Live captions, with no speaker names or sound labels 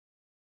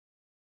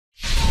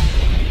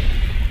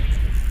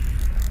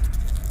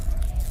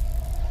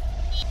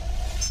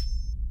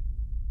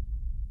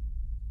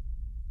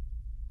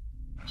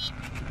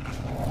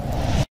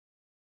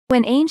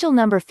When angel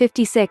number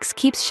 56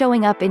 keeps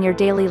showing up in your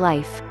daily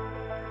life,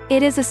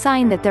 it is a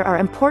sign that there are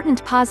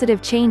important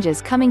positive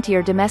changes coming to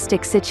your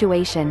domestic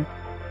situation.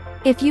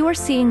 If you are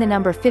seeing the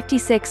number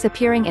 56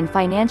 appearing in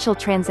financial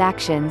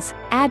transactions,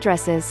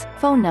 addresses,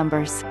 phone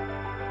numbers,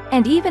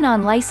 and even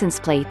on license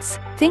plates,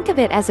 think of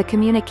it as a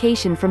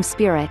communication from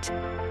spirit.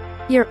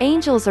 Your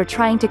angels are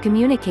trying to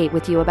communicate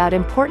with you about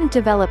important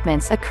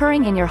developments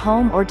occurring in your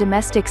home or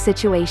domestic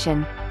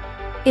situation.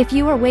 If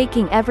you are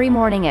waking every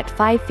morning at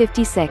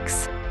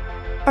 5:56,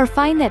 or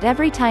find that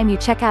every time you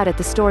check out at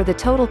the store the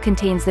total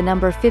contains the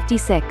number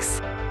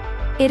 56,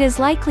 it is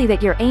likely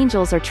that your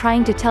angels are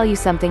trying to tell you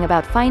something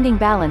about finding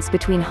balance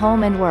between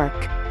home and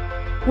work.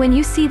 When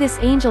you see this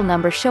angel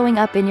number showing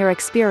up in your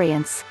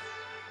experience,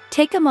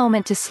 take a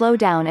moment to slow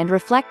down and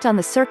reflect on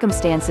the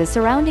circumstances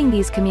surrounding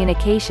these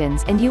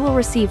communications, and you will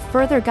receive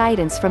further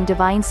guidance from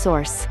Divine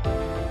Source.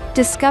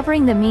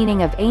 Discovering the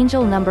meaning of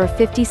angel number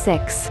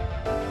 56.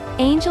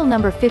 Angel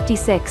number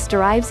 56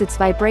 derives its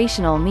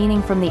vibrational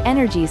meaning from the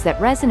energies that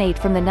resonate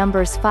from the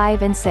numbers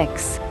 5 and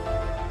 6.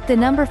 The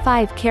number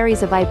 5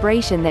 carries a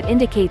vibration that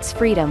indicates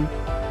freedom,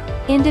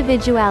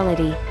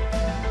 individuality,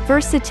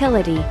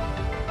 versatility,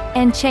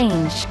 and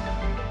change.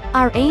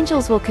 Our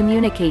angels will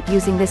communicate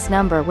using this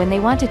number when they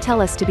want to tell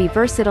us to be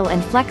versatile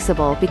and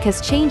flexible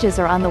because changes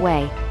are on the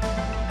way.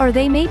 Or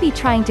they may be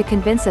trying to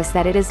convince us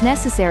that it is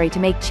necessary to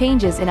make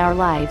changes in our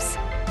lives.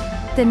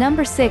 The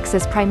number 6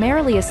 is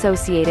primarily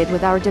associated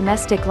with our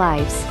domestic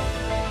lives.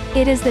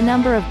 It is the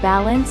number of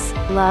balance,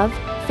 love,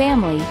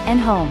 family, and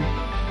home.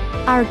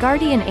 Our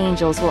guardian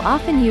angels will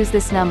often use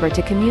this number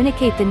to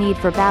communicate the need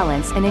for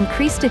balance and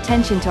increased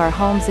attention to our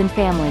homes and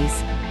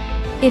families.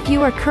 If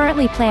you are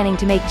currently planning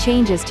to make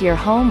changes to your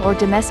home or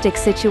domestic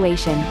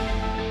situation,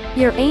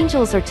 your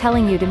angels are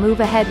telling you to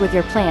move ahead with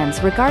your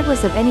plans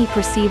regardless of any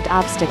perceived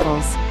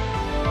obstacles.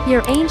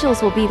 Your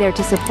angels will be there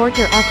to support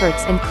your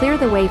efforts and clear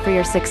the way for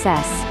your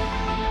success.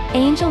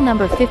 Angel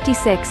number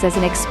 56 as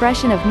an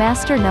expression of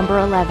master number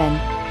 11.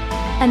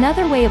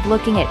 Another way of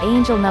looking at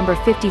angel number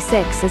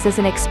 56 is as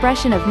an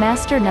expression of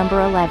master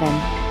number 11.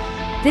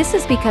 This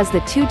is because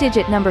the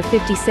two-digit number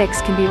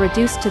 56 can be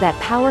reduced to that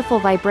powerful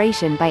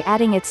vibration by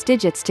adding its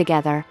digits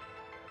together.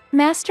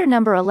 Master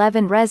number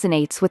 11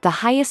 resonates with the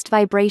highest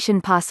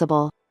vibration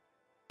possible,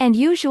 and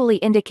usually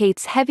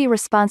indicates heavy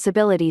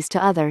responsibilities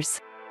to others.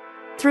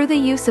 Through the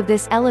use of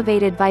this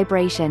elevated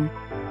vibration,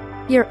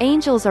 your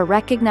angels are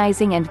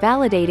recognizing and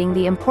validating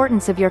the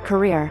importance of your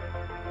career.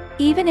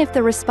 Even if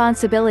the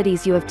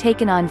responsibilities you have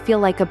taken on feel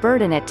like a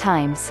burden at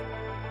times,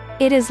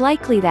 it is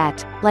likely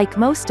that, like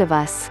most of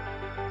us,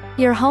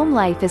 your home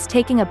life is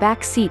taking a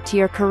back seat to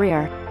your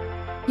career.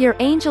 Your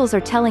angels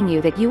are telling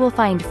you that you will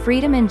find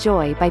freedom and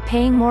joy by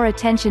paying more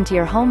attention to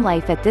your home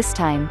life at this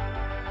time.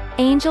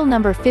 Angel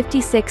number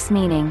 56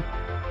 meaning.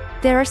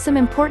 There are some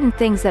important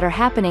things that are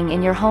happening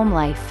in your home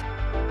life.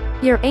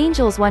 Your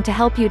angels want to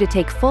help you to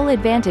take full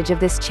advantage of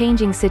this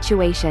changing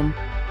situation.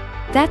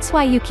 That's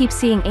why you keep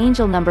seeing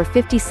angel number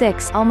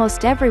 56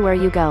 almost everywhere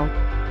you go.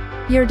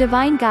 Your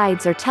divine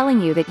guides are telling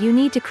you that you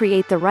need to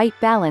create the right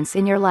balance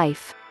in your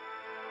life.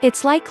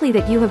 It's likely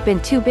that you have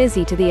been too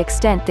busy to the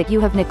extent that you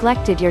have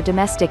neglected your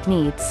domestic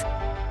needs.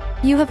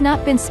 You have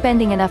not been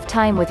spending enough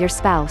time with your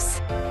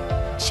spouse,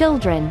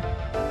 children,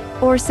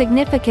 or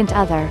significant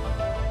other.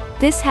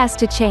 This has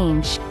to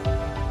change.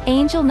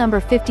 Angel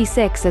number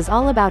 56 is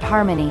all about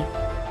harmony.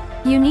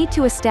 You need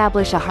to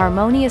establish a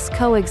harmonious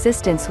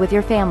coexistence with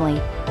your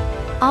family.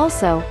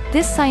 Also,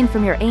 this sign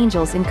from your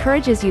angels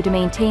encourages you to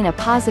maintain a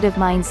positive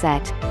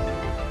mindset.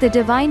 The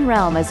divine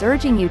realm is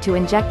urging you to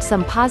inject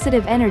some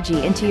positive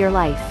energy into your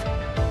life.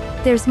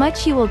 There's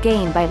much you will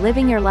gain by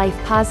living your life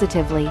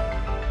positively.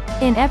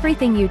 In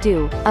everything you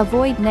do,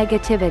 avoid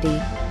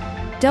negativity.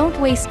 Don't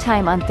waste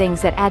time on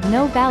things that add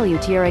no value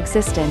to your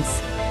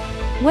existence.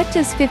 What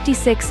does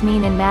 56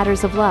 mean in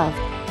matters of love?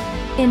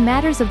 In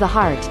matters of the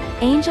heart,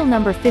 angel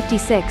number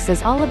 56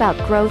 is all about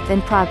growth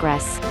and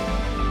progress.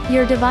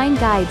 Your divine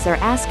guides are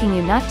asking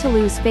you not to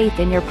lose faith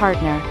in your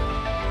partner.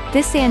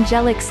 This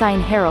angelic sign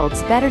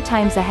heralds better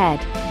times ahead.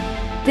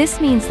 This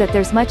means that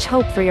there's much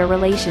hope for your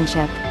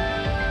relationship.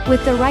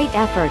 With the right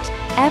effort,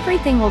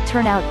 everything will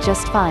turn out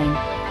just fine.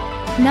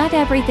 Not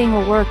everything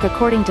will work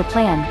according to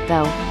plan,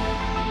 though.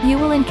 You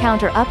will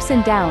encounter ups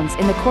and downs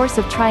in the course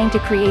of trying to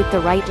create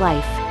the right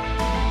life.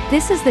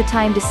 This is the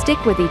time to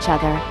stick with each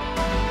other.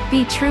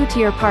 Be true to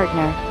your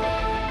partner.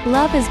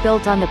 Love is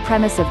built on the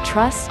premise of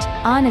trust,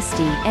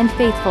 honesty, and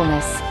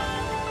faithfulness.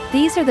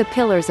 These are the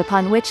pillars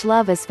upon which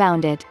love is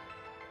founded.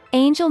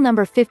 Angel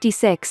number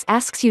 56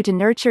 asks you to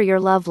nurture your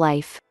love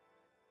life.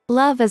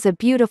 Love is a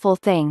beautiful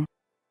thing.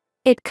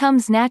 It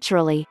comes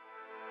naturally.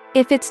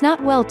 If it's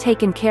not well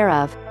taken care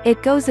of,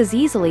 it goes as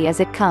easily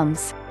as it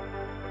comes.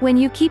 When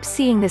you keep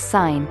seeing this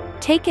sign,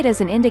 take it as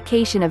an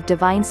indication of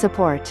divine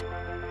support.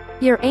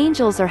 Your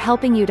angels are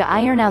helping you to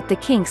iron out the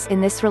kinks in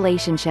this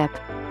relationship.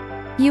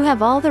 You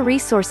have all the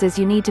resources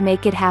you need to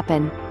make it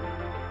happen.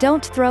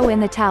 Don't throw in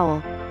the towel.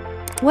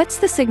 What's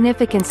the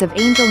significance of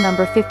angel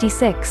number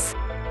 56?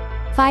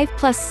 5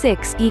 plus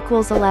 6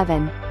 equals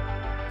 11.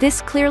 This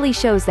clearly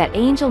shows that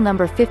angel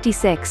number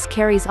 56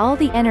 carries all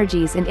the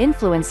energies and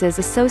influences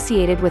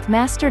associated with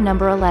master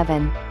number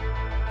 11.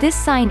 This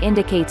sign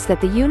indicates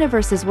that the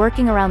universe is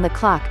working around the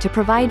clock to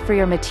provide for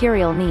your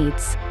material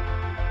needs.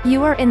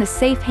 You are in the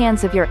safe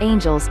hands of your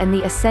angels and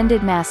the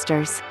ascended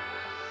masters.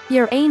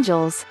 Your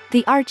angels,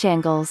 the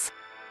archangels,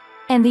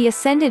 and the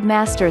ascended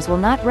masters will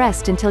not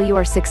rest until you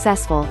are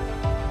successful.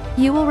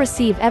 You will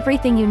receive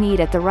everything you need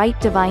at the right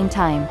divine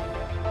time.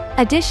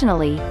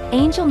 Additionally,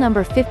 angel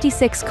number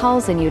 56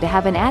 calls on you to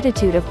have an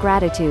attitude of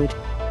gratitude.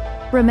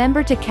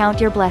 Remember to count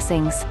your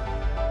blessings.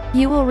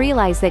 You will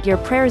realize that your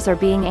prayers are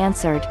being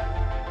answered.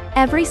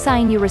 Every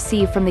sign you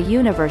receive from the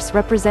universe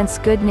represents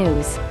good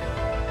news.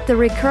 The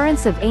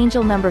recurrence of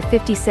angel number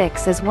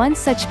 56 is one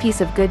such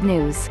piece of good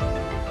news.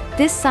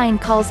 This sign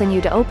calls on you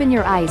to open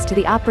your eyes to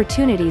the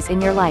opportunities in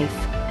your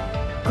life.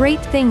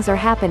 Great things are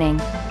happening.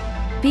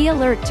 Be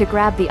alert to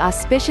grab the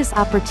auspicious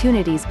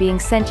opportunities being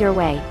sent your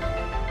way.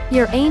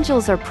 Your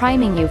angels are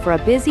priming you for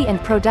a busy and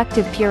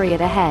productive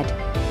period ahead.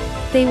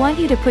 They want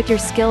you to put your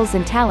skills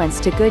and talents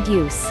to good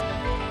use.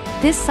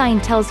 This sign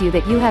tells you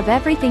that you have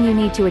everything you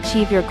need to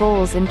achieve your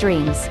goals and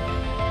dreams.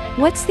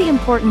 What's the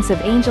importance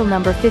of angel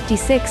number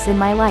 56 in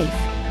my life?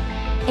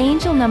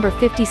 Angel number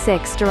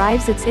 56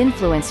 derives its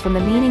influence from the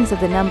meanings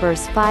of the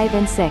numbers 5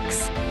 and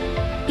 6.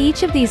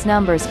 Each of these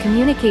numbers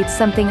communicates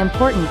something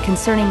important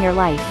concerning your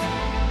life.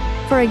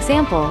 For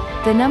example,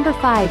 the number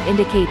 5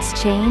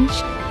 indicates change,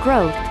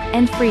 growth,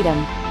 and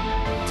freedom.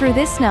 Through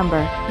this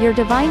number, your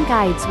divine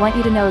guides want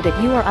you to know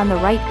that you are on the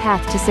right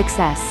path to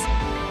success.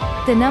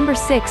 The number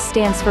 6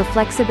 stands for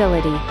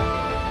flexibility.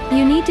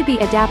 You need to be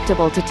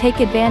adaptable to take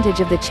advantage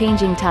of the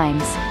changing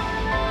times.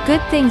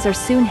 Good things are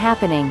soon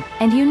happening,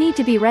 and you need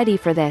to be ready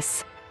for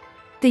this.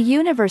 The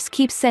universe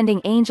keeps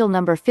sending angel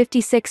number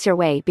 56 your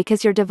way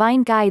because your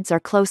divine guides are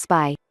close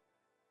by.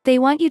 They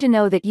want you to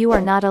know that you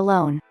are not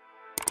alone.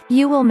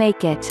 You will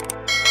make it.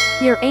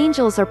 Your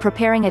angels are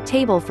preparing a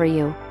table for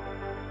you.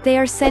 They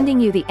are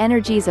sending you the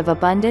energies of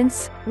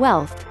abundance,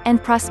 wealth,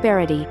 and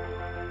prosperity.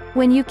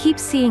 When you keep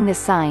seeing this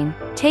sign,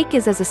 take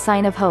it as a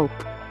sign of hope.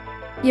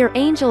 Your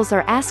angels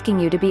are asking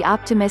you to be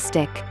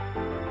optimistic.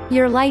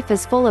 Your life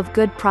is full of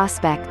good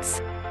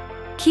prospects.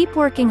 Keep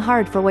working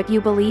hard for what you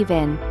believe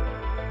in.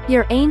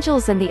 Your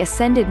angels and the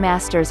ascended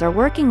masters are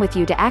working with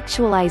you to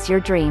actualize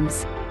your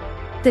dreams.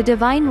 The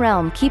divine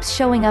realm keeps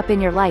showing up in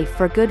your life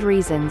for good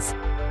reasons.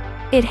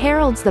 It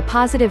heralds the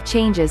positive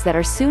changes that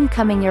are soon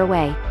coming your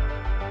way.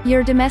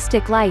 Your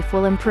domestic life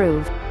will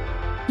improve.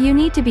 You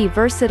need to be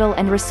versatile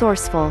and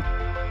resourceful.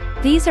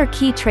 These are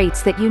key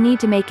traits that you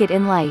need to make it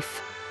in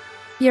life.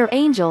 Your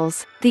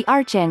angels, the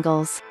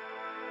archangels,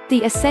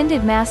 the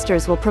ascended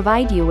masters will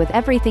provide you with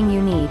everything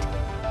you need.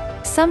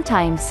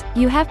 Sometimes,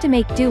 you have to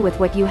make do with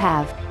what you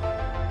have.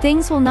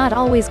 Things will not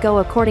always go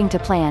according to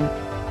plan.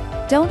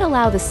 Don't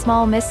allow the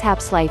small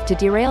mishaps life to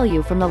derail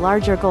you from the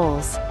larger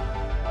goals.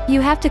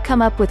 You have to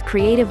come up with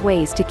creative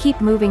ways to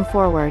keep moving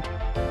forward.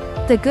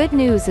 The good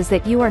news is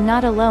that you are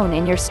not alone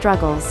in your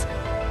struggles.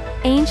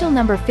 Angel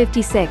number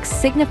 56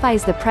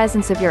 signifies the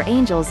presence of your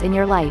angels in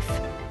your life.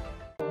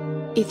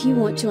 If you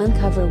want to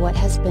uncover what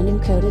has been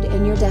encoded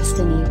in your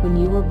destiny when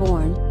you were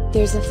born,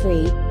 there's a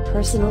free,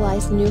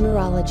 personalized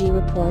numerology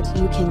report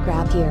you can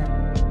grab here.